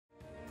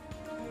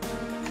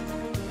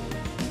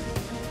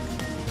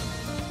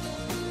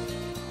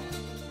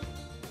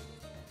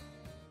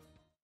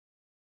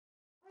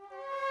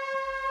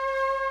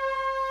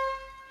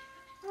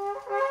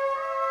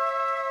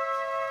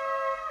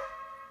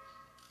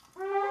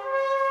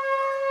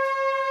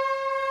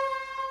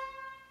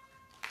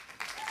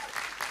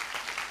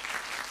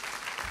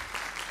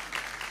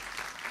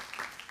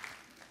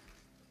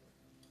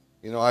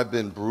You know, I've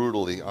been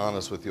brutally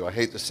honest with you. I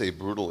hate to say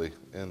brutally.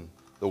 In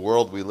the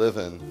world we live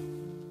in,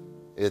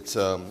 it's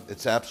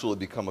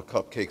absolutely become a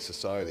cupcake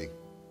society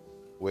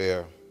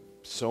where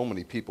so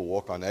many people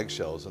walk on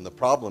eggshells. And the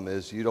problem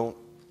is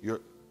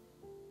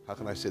how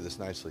can I say this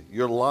nicely?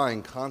 You're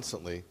lying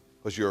constantly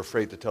because you're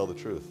afraid to tell the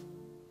truth.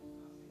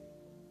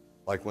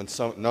 Like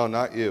no,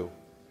 not you.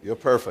 You're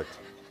perfect.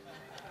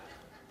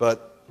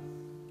 But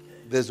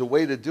there's a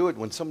way to do it.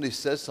 When somebody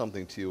says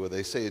something to you or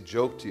they say a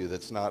joke to you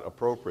that's not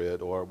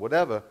appropriate or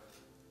whatever,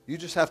 you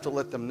just have to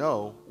let them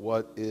know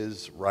what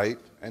is right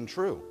and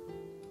true.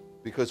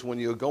 Because when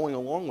you're going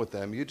along with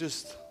them, you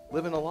just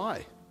live in a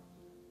lie.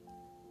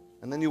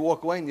 And then you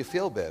walk away and you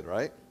feel bad,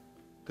 right?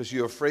 Because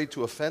you're afraid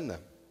to offend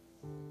them.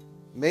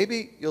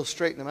 Maybe you'll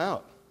straighten them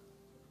out.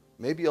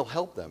 Maybe you'll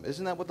help them.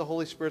 Isn't that what the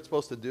Holy Spirit's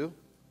supposed to do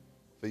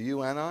for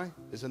you and I?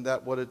 Isn't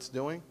that what it's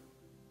doing?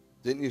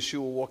 Didn't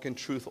Yeshua walk in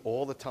truth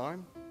all the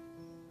time?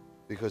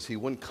 Because he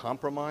wouldn't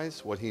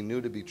compromise what he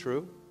knew to be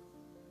true?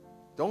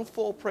 Don't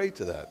fall prey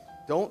to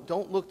that.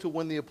 Don't look to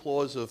win the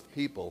applause of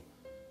people.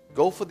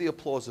 Go for the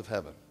applause of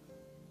heaven.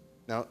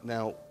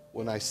 Now,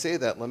 when I say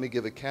that, let me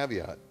give a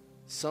caveat.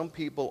 Some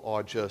people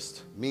are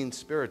just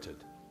mean-spirited.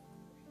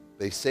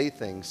 They say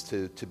things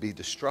to be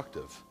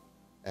destructive,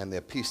 and they're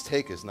peace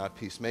takers, not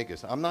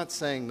peacemakers. I'm not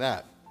saying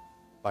that,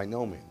 by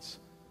no means.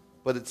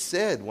 But it's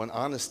said when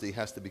honesty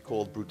has to be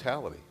called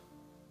brutality.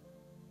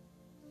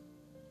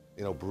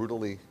 You know,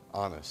 brutally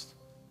honest.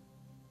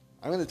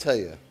 I'm going to tell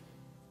you,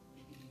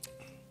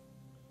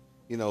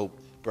 you know,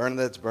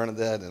 Bernadette's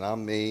Bernadette, and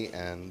I'm me,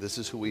 and this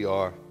is who we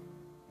are.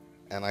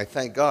 And I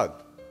thank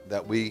God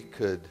that we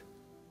could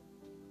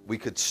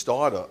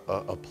start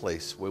a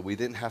place where we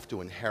didn't have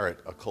to inherit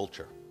a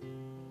culture.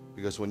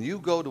 Because when you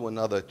go to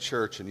another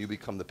church and you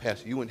become the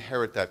pastor, you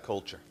inherit that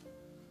culture.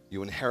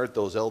 You inherit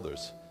those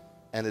elders.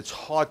 And it's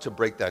hard to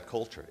break that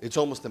culture. It's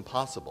almost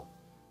impossible.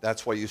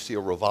 That's why you see a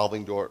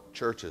revolving door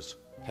churches.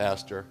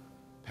 Pastor,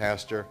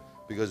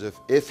 because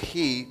if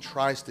he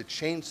tries to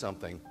change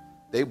something,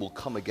 they will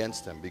come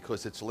against him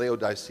because it's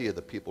Laodicea,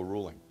 the people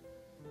ruling.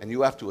 And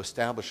you have to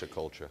establish a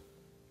culture.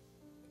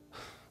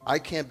 I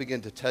can't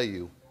begin to tell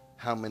you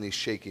how many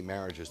shaky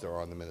marriages there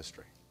are in the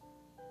ministry.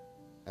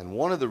 And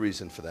one of the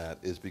reasons for that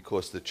is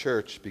because the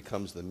church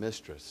becomes the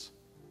mistress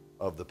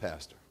of the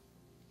pastor.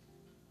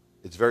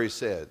 It's very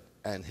sad.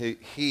 And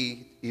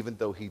he, even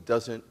though he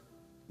doesn't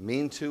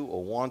mean to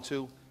or want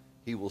to,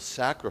 he will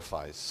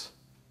sacrifice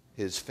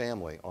his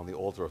family on the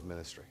altar of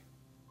ministry.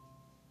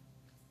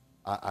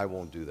 I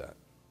won't do that.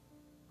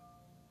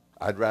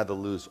 I'd rather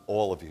lose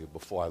all of you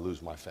before I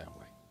lose my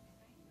family.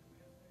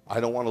 I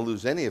don't want to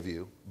lose any of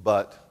you,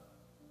 but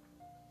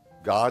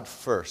God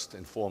first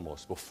and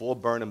foremost. Before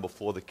burning,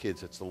 before the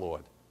kids, it's the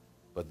Lord.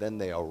 But then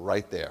they are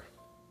right there.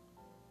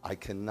 I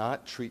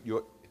cannot treat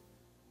your...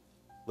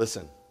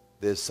 Listen,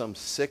 there's some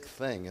sick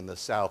thing in the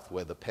South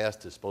where the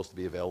pastor is supposed to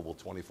be available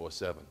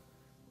 24/7.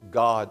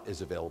 God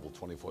is available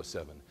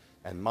 24/7.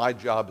 And my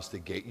job is to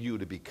get you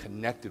to be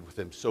connected with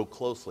him so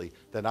closely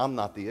that I'm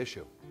not the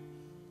issue.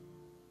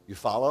 You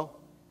follow?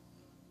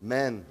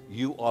 Men,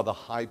 you are the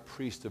high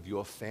priest of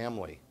your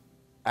family.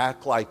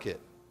 Act like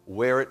it.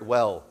 Wear it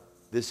well.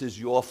 This is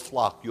your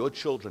flock, your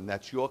children.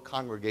 That's your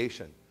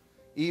congregation.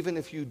 Even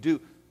if you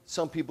do,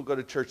 some people go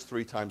to church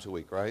 3 times a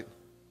week, right?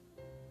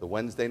 The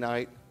Wednesday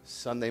night,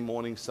 Sunday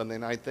morning, Sunday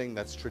night thing,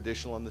 that's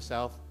traditional in the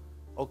South.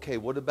 Okay,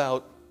 what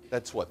about,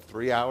 that's what,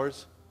 3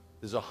 hours?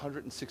 There's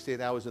 168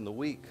 hours in the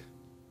week.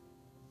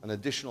 An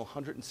additional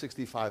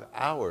 165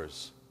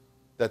 hours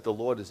that the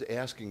Lord is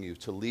asking you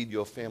to lead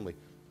your family.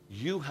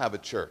 You have a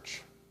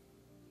church.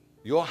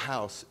 Your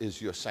house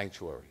is your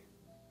sanctuary.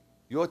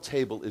 Your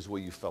table is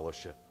where you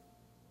fellowship.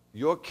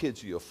 Your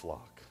kids are your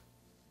flock.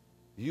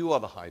 You are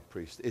the high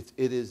priest. It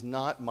is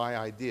not my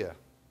idea.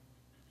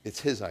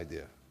 It's his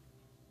idea.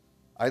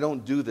 I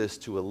don't do this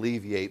to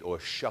alleviate or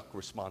shuck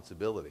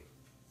responsibility.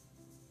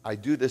 I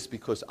do this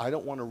because I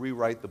don't want to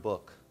rewrite the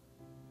book.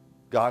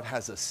 God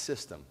has a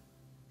system,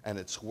 and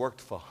it's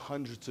worked for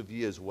hundreds of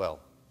years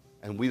well,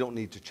 and we don't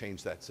need to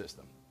change that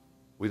system.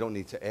 We don't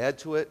need to add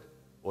to it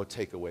or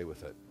take away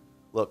with it.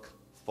 Look,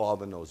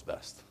 Father knows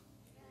best.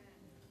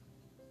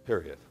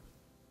 Period.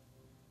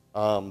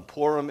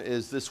 Purim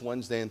is this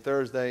Wednesday and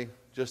Thursday.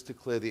 Just to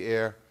clear the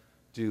air,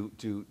 how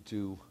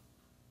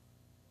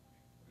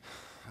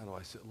do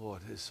I say,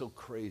 Lord, it's so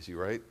crazy,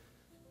 right?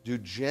 Do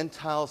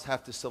Gentiles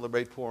have to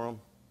celebrate Purim?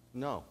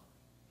 No.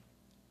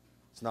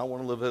 It's not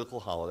one of the Levitical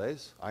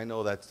holidays. I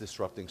know that's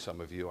disrupting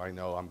some of you. I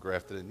know I'm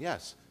grafted in,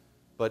 yes.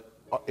 But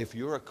if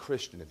you're a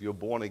Christian, if you're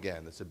born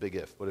again, it's a big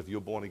if, but if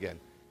you're born again,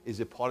 is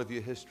it part of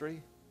your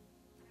history?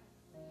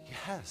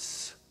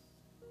 Yes.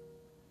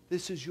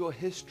 This is your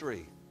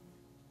history.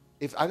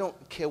 If I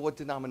don't care what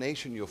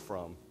denomination you're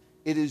from,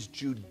 it is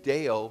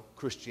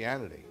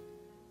Judeo-Christianity.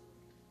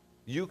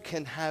 You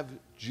can have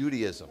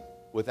Judaism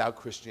without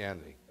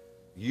Christianity.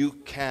 You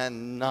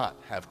cannot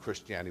have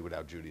Christianity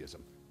without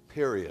Judaism,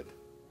 period.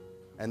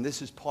 And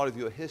this is part of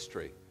your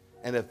history.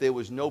 And if there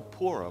was no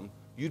Purim,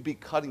 you'd be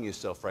cutting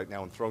yourself right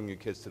now and throwing your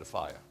kids to the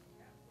fire.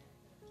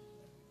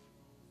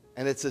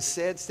 And it's a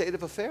sad state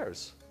of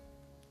affairs.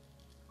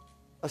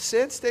 A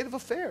sad state of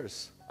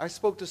affairs. I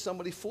spoke to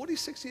somebody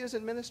 46 years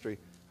in ministry.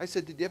 I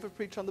said, did you ever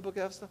preach on the book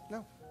of Esther?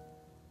 No.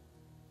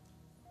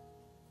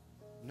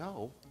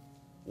 No.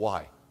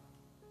 Why?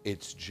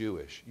 It's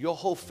Jewish. Your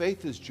whole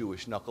faith is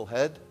Jewish,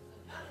 knucklehead.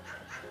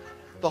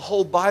 The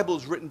whole Bible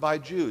is written by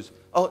Jews.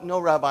 Oh, no,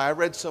 Rabbi, I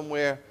read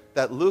somewhere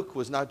that Luke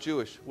was not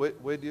Jewish.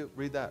 Where do you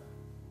read that?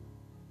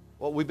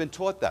 Well, we've been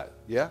taught that,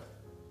 yeah?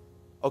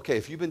 Okay,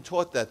 if you've been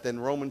taught that, then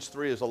Romans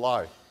 3 is a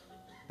lie,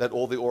 that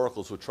all the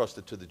oracles were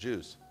trusted to the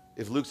Jews.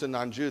 If Luke's a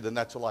non-Jew, then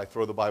that's a lie.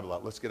 Throw the Bible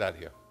out. Let's get out of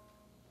here.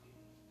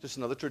 Just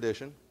another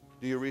tradition.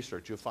 Do your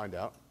research. You'll find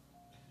out.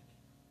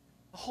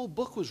 The whole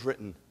book was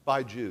written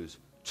by Jews,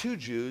 to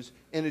Jews,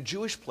 in a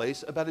Jewish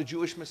place about a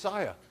Jewish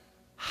Messiah.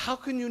 How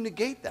can you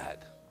negate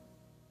that?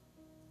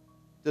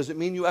 Does it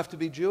mean you have to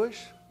be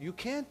Jewish? You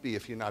can't be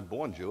if you're not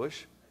born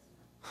Jewish.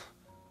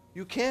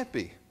 You can't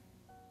be.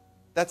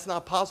 That's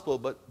not possible,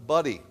 but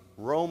buddy,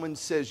 Romans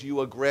says you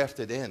are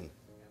grafted in.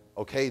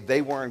 Okay?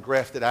 They weren't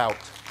grafted out.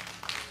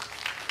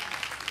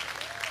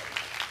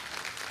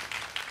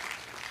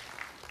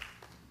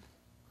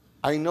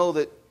 I know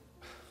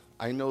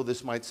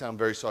this might sound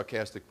very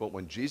sarcastic, but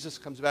when Jesus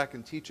comes back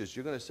and teaches,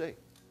 you're going to see.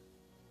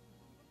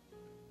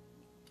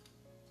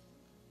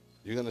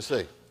 You're going to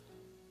see.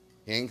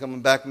 He ain't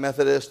coming back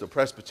Methodist or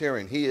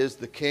Presbyterian. He is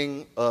the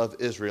King of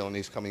Israel, and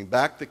he's coming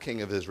back the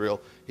King of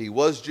Israel. He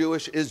was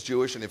Jewish, is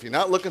Jewish, and if you're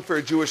not looking for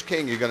a Jewish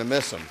king, you're going to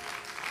miss him.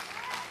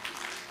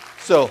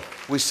 So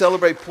we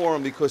celebrate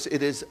Purim because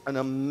it is an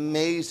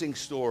amazing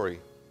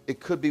story. It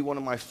could be one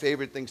of my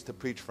favorite things to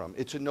preach from.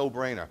 It's a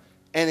no-brainer.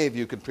 Any of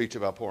you can preach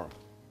about Purim.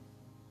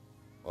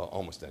 Well,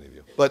 almost any of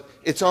you. But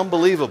it's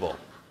unbelievable.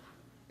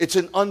 It's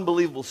an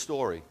unbelievable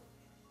story.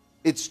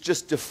 It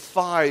just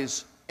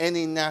defies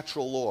any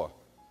natural law.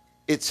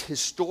 It's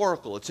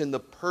historical. It's in the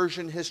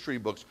Persian history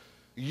books.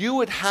 You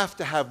would have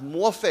to have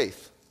more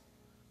faith,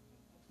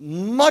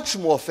 much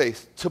more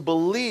faith, to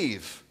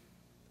believe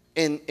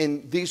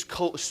in these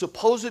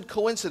supposed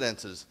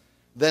coincidences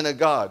than a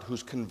God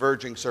who's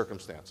converging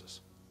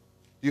circumstances.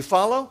 You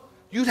follow?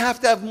 You'd have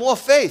to have more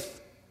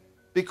faith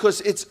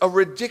because it's a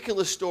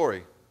ridiculous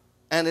story.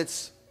 And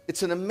it's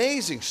an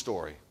amazing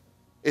story.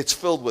 It's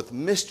filled with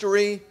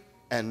mystery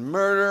and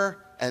murder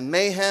and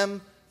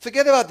mayhem.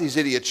 Forget about these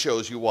idiot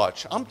shows you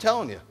watch. I'm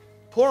telling you,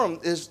 Purim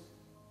it's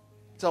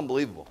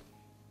unbelievable.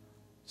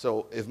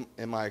 So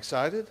am I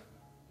excited?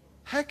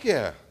 Heck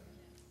yeah.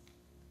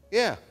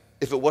 Yeah.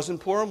 If it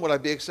wasn't Purim, would I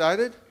be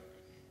excited?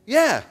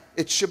 Yeah.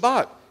 It's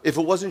Shabbat. If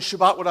it wasn't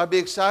Shabbat, would I be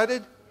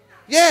excited?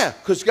 Yeah,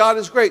 because God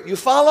is great. You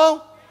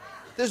follow?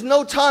 There's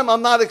no time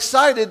I'm not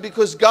excited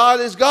because God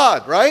is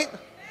God, right?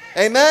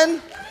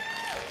 Amen?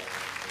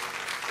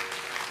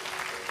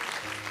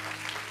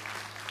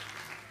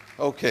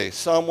 Okay,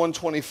 Psalm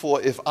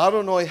 124. If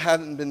Adonai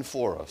hadn't been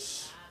for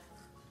us.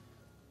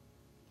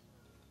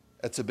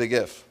 That's a big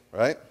if,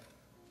 right?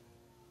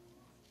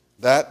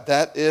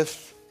 That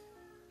if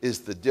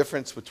is the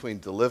difference between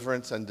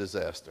deliverance and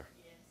disaster.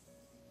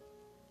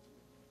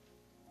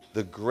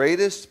 The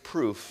greatest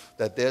proof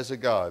that there's a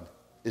God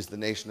is the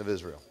nation of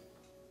Israel.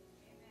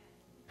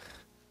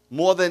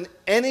 More than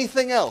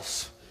anything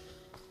else.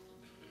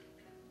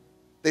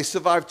 They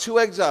survived 2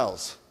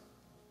 exiles,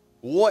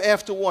 war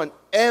after one.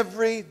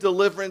 Every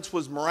deliverance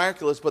was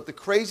miraculous, but the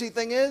crazy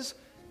thing is,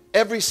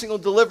 every single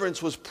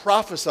deliverance was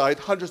prophesied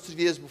hundreds of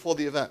years before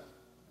the event.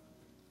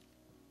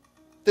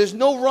 There's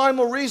no rhyme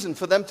or reason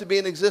for them to be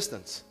in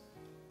existence.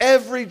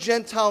 Every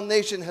Gentile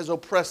nation has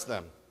oppressed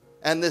them,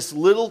 and this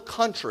little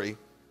country,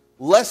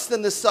 less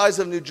than the size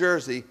of New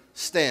Jersey,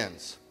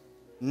 stands.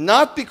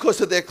 Not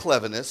because of their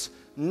cleverness,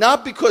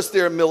 not because of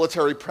their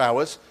military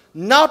prowess,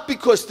 not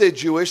because they're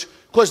Jewish,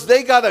 because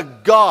they got a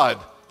God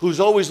who's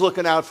always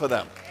looking out for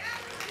them.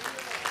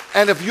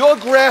 And if you're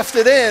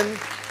grafted in,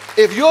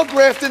 if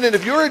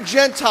you're a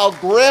Gentile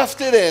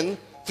grafted in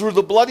through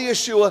the blood of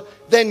Yeshua,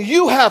 then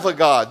you have a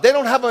God. They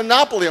don't have a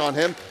monopoly on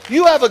him.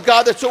 You have a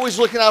God that's always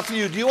looking out for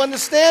you. Do you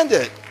understand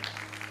it?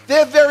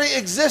 Their very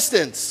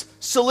existence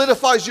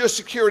solidifies your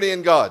security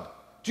in God.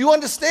 Do you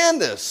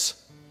understand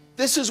this?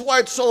 This is why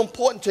it's so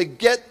important to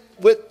get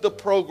with the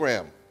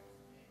program.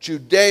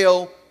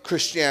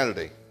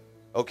 Judeo-Christianity.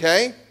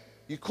 Okay?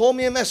 You call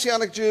me a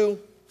Messianic Jew,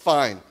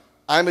 fine.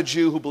 I'm a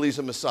Jew who believes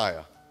in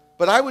Messiah.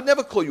 But I would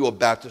never call you a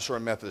Baptist or a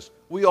Methodist.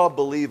 We are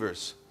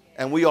believers,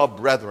 and we are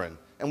brethren,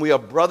 and we are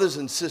brothers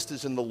and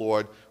sisters in the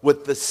Lord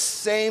with the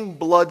same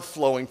blood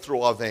flowing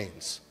through our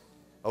veins.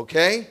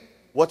 Okay?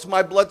 What's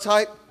my blood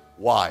type?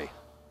 Y.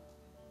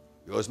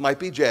 Yours might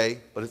be J,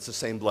 but it's the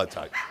same blood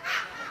type.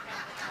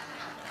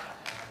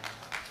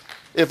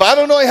 If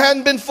Adonai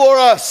hadn't been for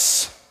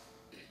us,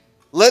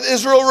 let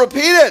Israel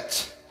repeat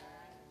it.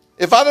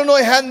 If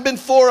Adonai hadn't been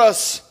for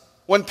us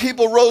when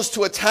people rose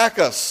to attack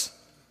us,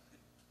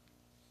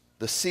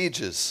 the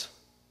sieges,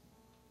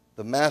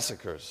 the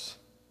massacres,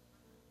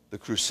 the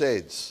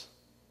crusades,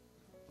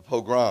 the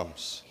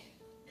pogroms,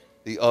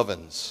 the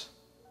ovens,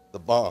 the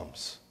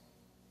bombs,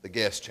 the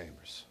gas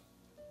chambers,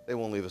 they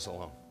won't leave us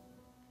alone.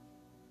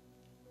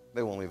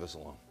 They won't leave us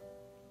alone.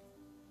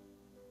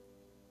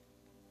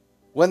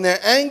 When their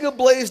anger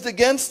blazed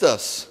against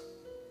us,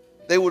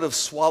 they would have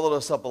swallowed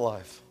us up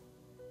alive.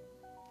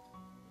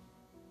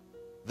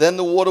 Then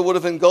the water would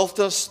have engulfed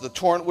us. The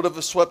torrent would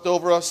have swept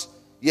over us.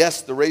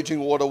 Yes, the raging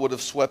water would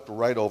have swept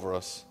right over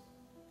us.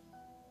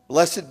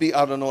 Blessed be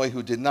Adonai,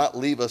 who did not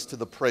leave us to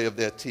the prey of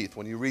their teeth.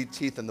 When you read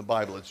teeth in the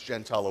Bible, it's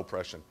Gentile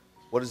oppression.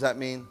 What does that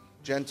mean?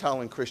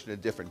 Gentile and Christian are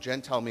different.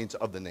 Gentile means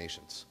of the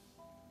nations.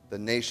 The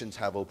nations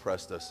have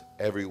oppressed us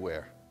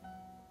everywhere.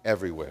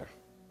 Everywhere.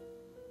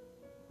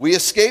 We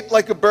escaped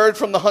like a bird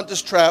from the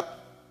hunter's trap.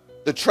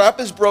 The trap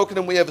is broken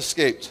and we have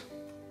escaped.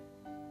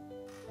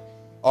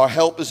 Our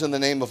help is in the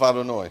name of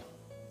Adonai,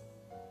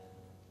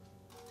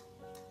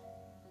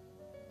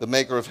 the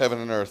maker of heaven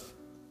and earth.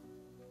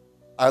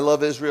 I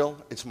love Israel.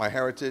 It's my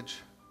heritage.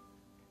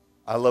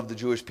 I love the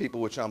Jewish people,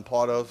 which I'm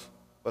part of.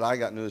 But I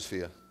got news for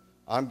you.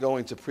 I'm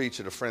going to preach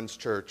at a friend's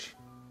church.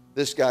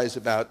 This guy's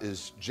about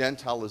as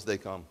Gentile as they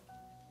come.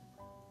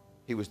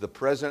 He was the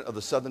president of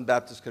the Southern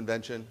Baptist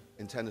Convention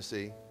in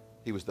Tennessee.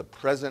 He was the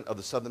president of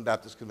the Southern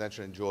Baptist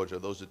Convention in Georgia.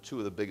 Those are two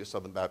of the biggest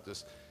Southern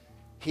Baptists.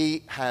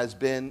 He has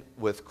been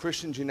with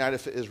Christians United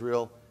for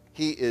Israel.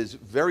 He is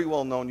very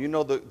well known. You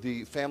know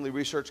the Family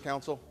Research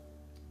Council?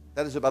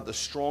 That is about the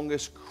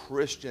strongest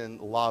Christian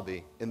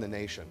lobby in the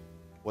nation.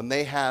 When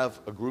they have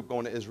a group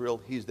going to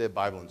Israel, he's their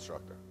Bible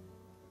instructor.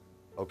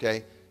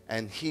 Okay?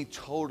 And he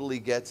totally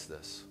gets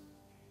this.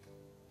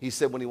 He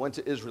said when he went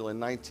to Israel in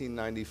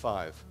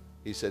 1995,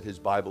 he said his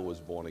Bible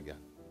was born again.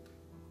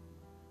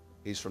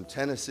 He's from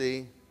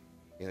Tennessee.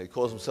 You know, he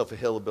calls himself a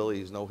hillbilly.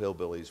 He's no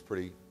hillbilly. He's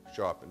pretty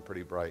sharp and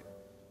pretty bright.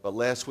 But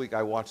last week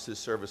I watched his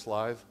service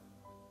live.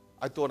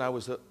 I thought I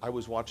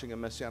was watching a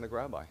Messianic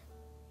rabbi.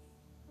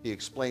 He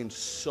explained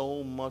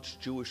so much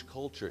Jewish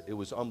culture. It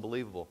was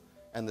unbelievable.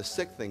 And the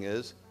sick thing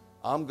is,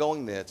 I'm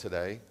going there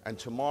today, and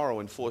tomorrow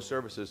in 4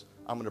 services,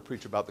 I'm going to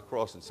preach about the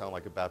cross and sound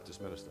like a Baptist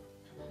minister.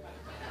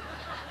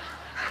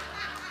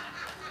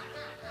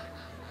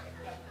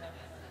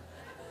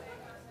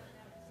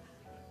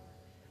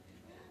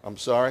 I'm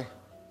sorry.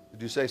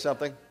 Did you say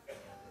something?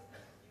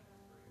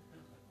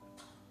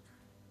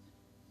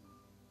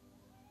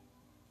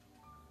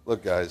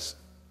 Look, guys,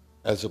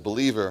 as a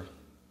believer,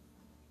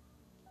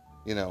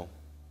 you know,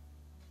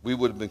 we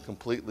would have been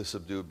completely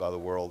subdued by the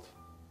world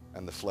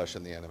and the flesh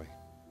and the enemy.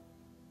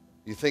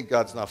 You think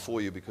God's not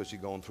for you because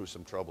you're going through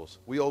some troubles.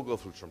 We all go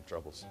through some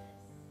troubles.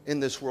 In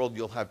this world,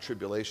 you'll have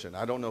tribulation.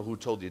 I don't know who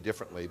told you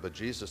differently, but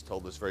Jesus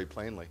told us very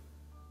plainly,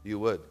 you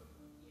would.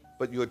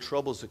 But your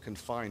troubles are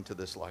confined to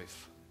this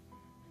life.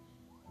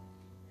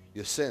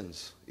 Your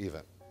sins,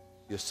 even.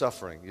 Your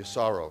suffering, your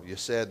sorrow, your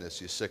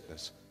sadness, your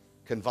sickness,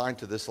 confined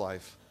to this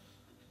life.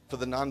 For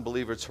the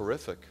non-believer, it's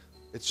horrific.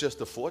 It's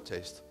just a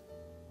foretaste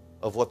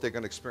of what they're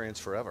going to experience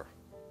forever.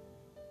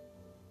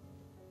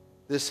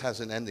 This has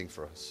an ending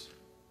for us.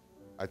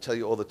 I tell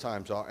you all the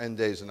times, our end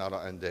days are not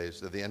our end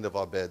days. They're the end of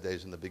our bad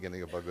days and the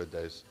beginning of our good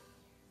days.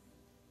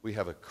 We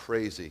have a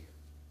crazy,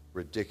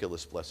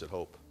 ridiculous, blessed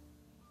hope.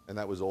 And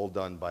that was all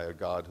done by a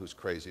God who's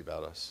crazy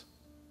about us.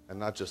 And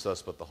not just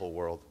us, but the whole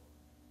world.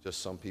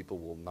 Just some people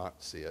will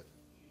not see it.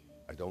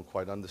 I don't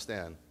quite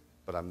understand,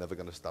 but I'm never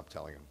going to stop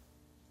telling them.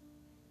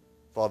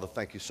 Father,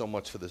 thank you so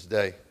much for this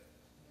day.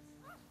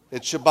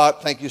 It's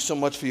Shabbat. Thank you so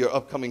much for your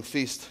upcoming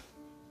feast,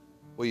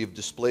 where you've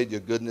displayed your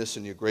goodness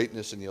and your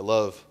greatness and your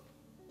love.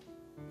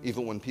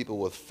 Even when people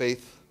were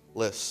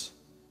faithless,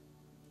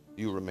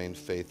 you remain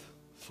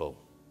faithful.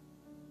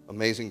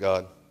 Amazing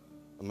God,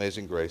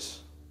 amazing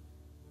grace.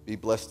 Be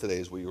blessed today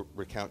as we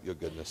recount your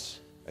goodness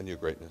and your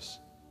greatness.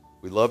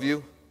 We love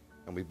you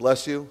and we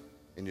bless you.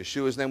 In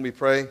Yeshua's name we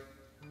pray.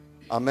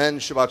 Amen.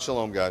 Shabbat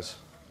shalom, guys.